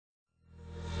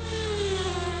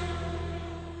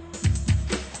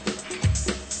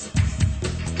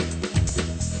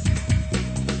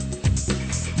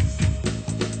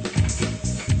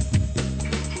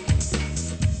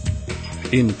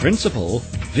In principle,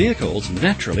 vehicles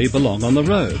naturally belong on the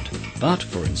road, but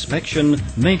for inspection,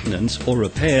 maintenance or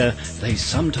repair, they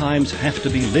sometimes have to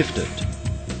be lifted.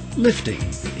 Lifting,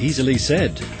 easily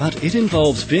said, but it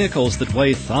involves vehicles that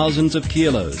weigh thousands of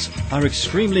kilos, are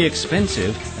extremely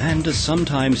expensive and are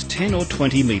sometimes 10 or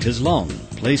 20 meters long.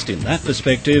 Placed in that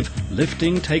perspective,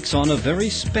 lifting takes on a very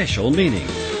special meaning.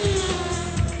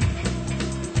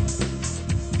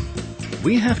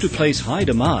 We have to place high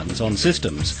demands on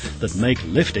systems that make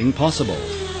lifting possible.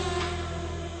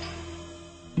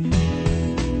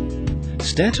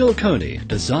 Stertil-Koni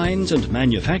designs and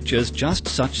manufactures just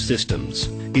such systems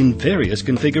in various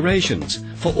configurations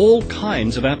for all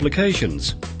kinds of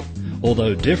applications.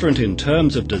 Although different in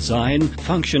terms of design,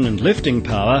 function and lifting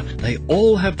power, they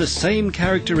all have the same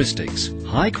characteristics: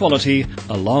 high quality,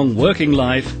 a long working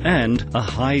life and a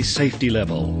high safety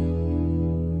level.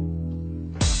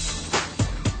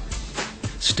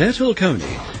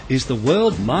 Stertil-Koni is the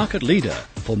world market leader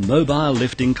for mobile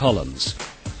lifting columns.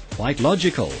 Quite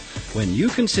logical when you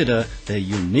consider their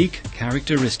unique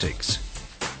characteristics.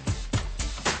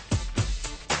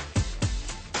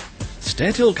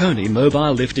 Stertil-Koni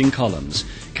mobile lifting columns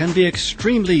can be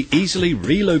extremely easily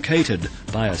relocated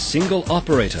by a single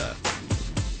operator.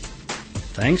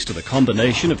 Thanks to the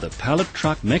combination of the pallet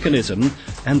truck mechanism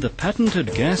and the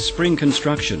patented gas spring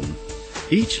construction,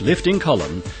 each lifting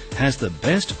column has the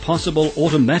best possible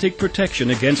automatic protection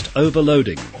against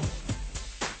overloading.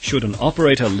 Should an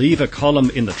operator leave a column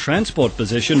in the transport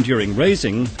position during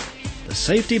raising, the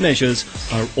safety measures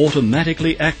are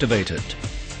automatically activated.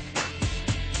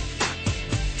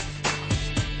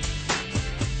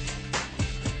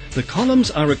 The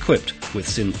columns are equipped with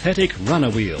synthetic runner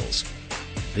wheels.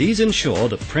 These ensure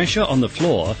the pressure on the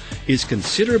floor is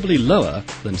considerably lower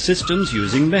than systems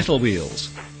using metal wheels.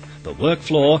 The work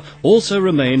floor also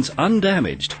remains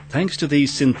undamaged thanks to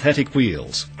these synthetic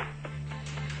wheels.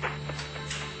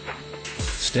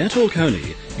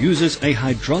 Stertil-Koni uses a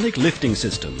hydraulic lifting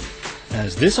system,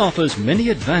 as this offers many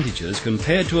advantages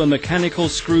compared to a mechanical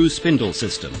screw spindle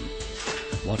system.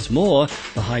 What's more,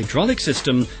 the hydraulic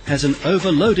system has an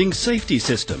overloading safety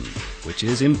system, which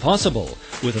is impossible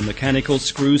with a mechanical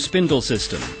screw spindle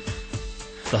system.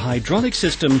 The hydraulic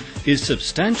system is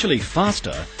substantially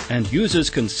faster and uses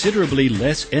considerably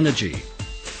less energy.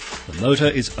 The motor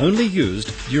is only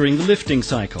used during the lifting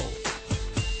cycle.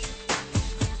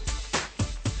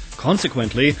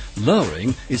 Consequently,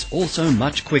 lowering is also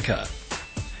much quicker.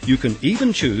 You can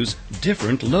even choose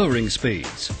different lowering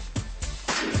speeds.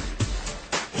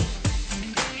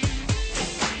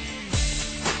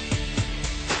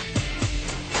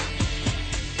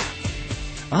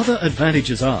 Other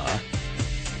advantages are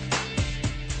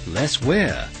less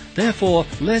wear, therefore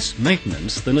less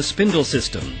maintenance than a spindle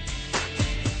system,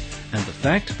 and the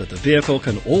fact that the vehicle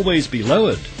can always be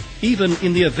lowered, even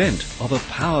in the event of a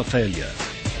power failure.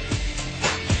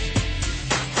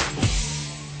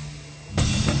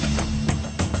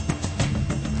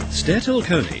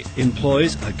 Stertil-Koni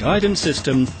employs a guidance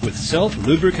system with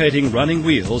self-lubricating running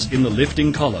wheels in the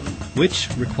lifting column, which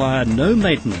require no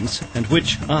maintenance and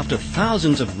which, after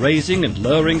thousands of raising and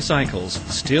lowering cycles,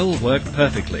 still work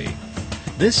perfectly.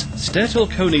 This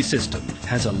Stertil-Koni system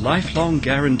has a lifelong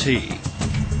guarantee.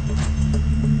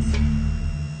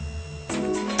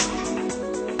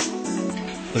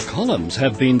 The columns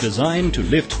have been designed to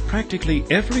lift practically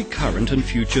every current and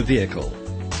future vehicle.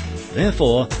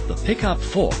 Therefore, the pickup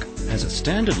fork has a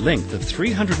standard length of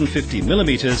 350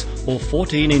 millimeters or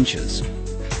 14 inches,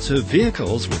 so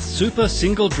vehicles with super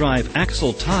single-drive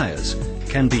axle tires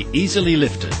can be easily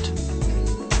lifted.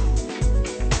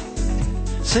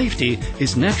 Safety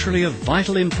is naturally of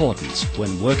vital importance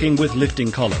when working with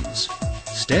lifting columns.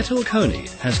 Stertil-Koni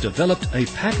has developed a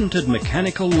patented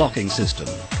mechanical locking system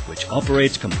which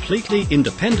operates completely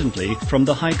independently from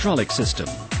the hydraulic system.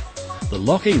 The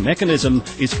locking mechanism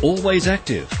is always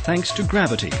active thanks to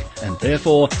gravity, and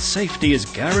therefore safety is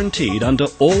guaranteed under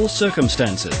all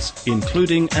circumstances,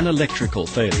 including an electrical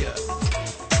failure.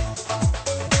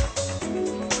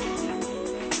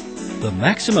 The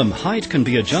maximum height can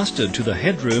be adjusted to the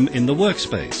headroom in the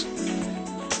workspace.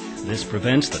 This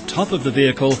prevents the top of the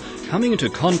vehicle coming into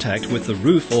contact with the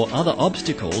roof or other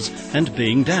obstacles and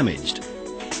being damaged.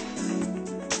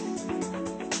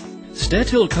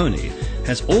 Stertil-Koni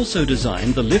has also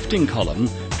designed the lifting column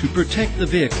to protect the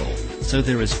vehicle, so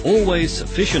there is always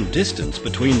sufficient distance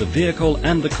between the vehicle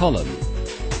and the column.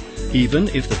 Even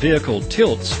if the vehicle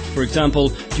tilts, for example,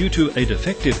 due to a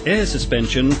defective air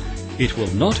suspension, it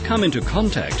will not come into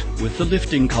contact with the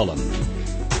lifting column.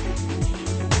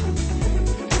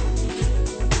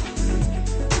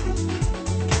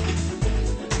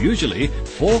 Usually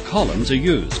 4 columns are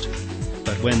used,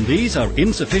 but when these are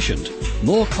insufficient,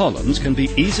 more columns can be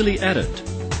easily added,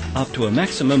 up to a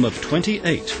maximum of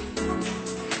 28.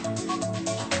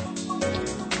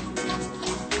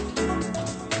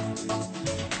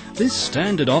 This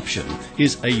standard option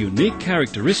is a unique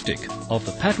characteristic of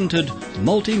the patented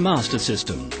multi-master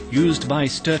system used by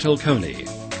Stertil-Koni.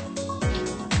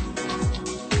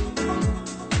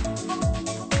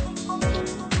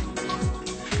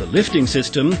 The lifting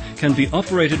system can be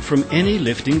operated from any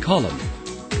lifting column.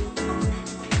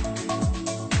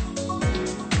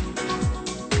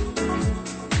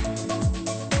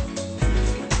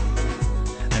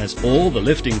 As all the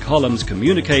lifting columns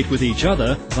communicate with each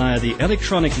other via the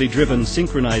electronically driven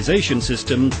synchronization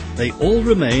system, they all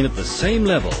remain at the same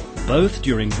level, both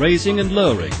during raising and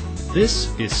lowering.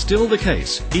 This is still the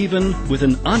case, even with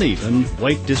an uneven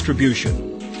weight distribution.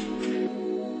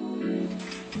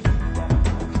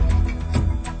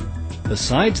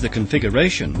 Besides the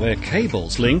configuration where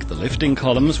cables link the lifting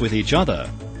columns with each other,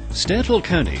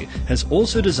 Stertil-Koni has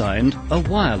also designed a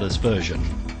wireless version.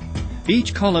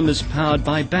 Each column is powered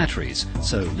by batteries,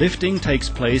 so lifting takes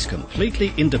place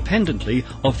completely independently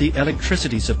of the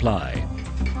electricity supply.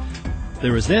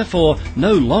 There is therefore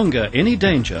no longer any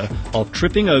danger of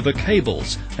tripping over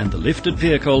cables, and the lifted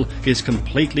vehicle is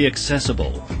completely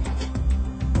accessible.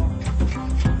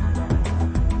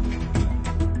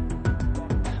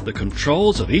 The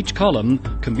controls of each column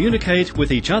communicate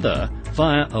with each other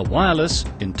via a wireless,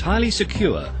 entirely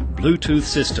secure Bluetooth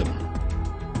system.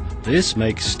 This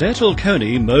makes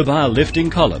Stertil-Koni mobile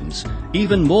lifting columns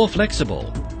even more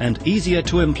flexible and easier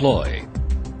to employ.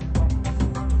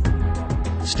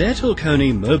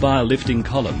 Stertil-Koni mobile lifting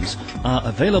columns are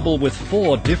available with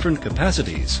 4 different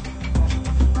capacities.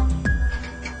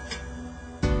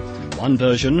 One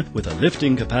version with a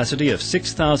lifting capacity of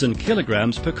 6,000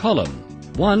 kilograms per column,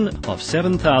 one of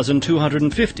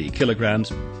 7,250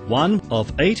 kilograms, one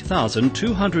of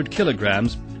 8,200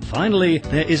 kilograms. Finally,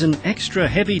 there is an extra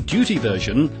heavy-duty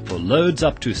version for loads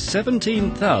up to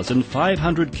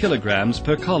 17,500 kilograms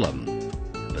per column.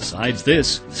 Besides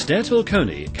this,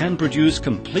 Stertil-Koni can produce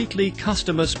completely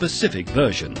customer-specific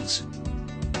versions.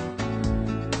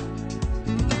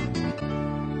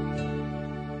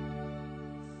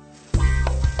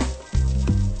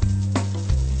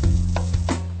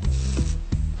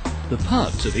 The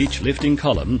parts of each lifting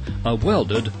column are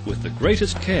welded with the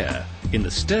greatest care in the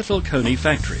Stertil-Koni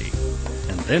factory,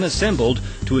 and then assembled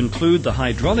to include the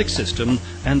hydraulic system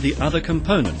and the other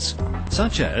components,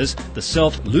 such as the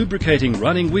self-lubricating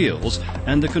running wheels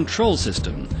and the control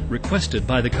system requested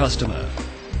by the customer.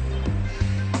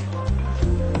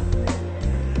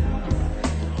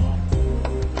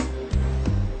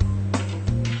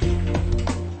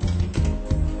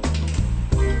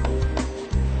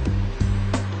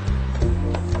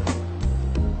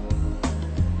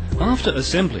 After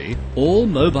assembly, all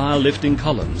mobile lifting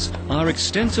columns are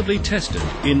extensively tested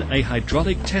in a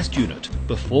hydraulic test unit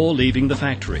before leaving the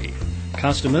factory.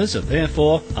 Customers are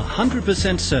therefore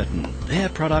 100% certain their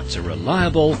products are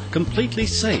reliable, completely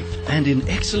safe, and in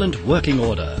excellent working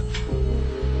order.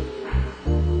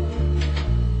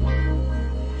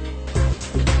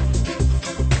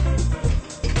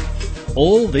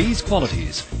 All these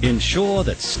qualities ensure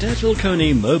that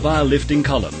Stertil-Koni mobile lifting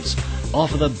columns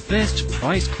offer the best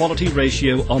price-quality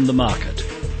ratio on the market.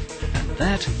 And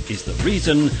that is the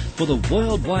reason for the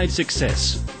worldwide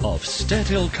success of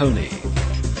Stertil-Koni.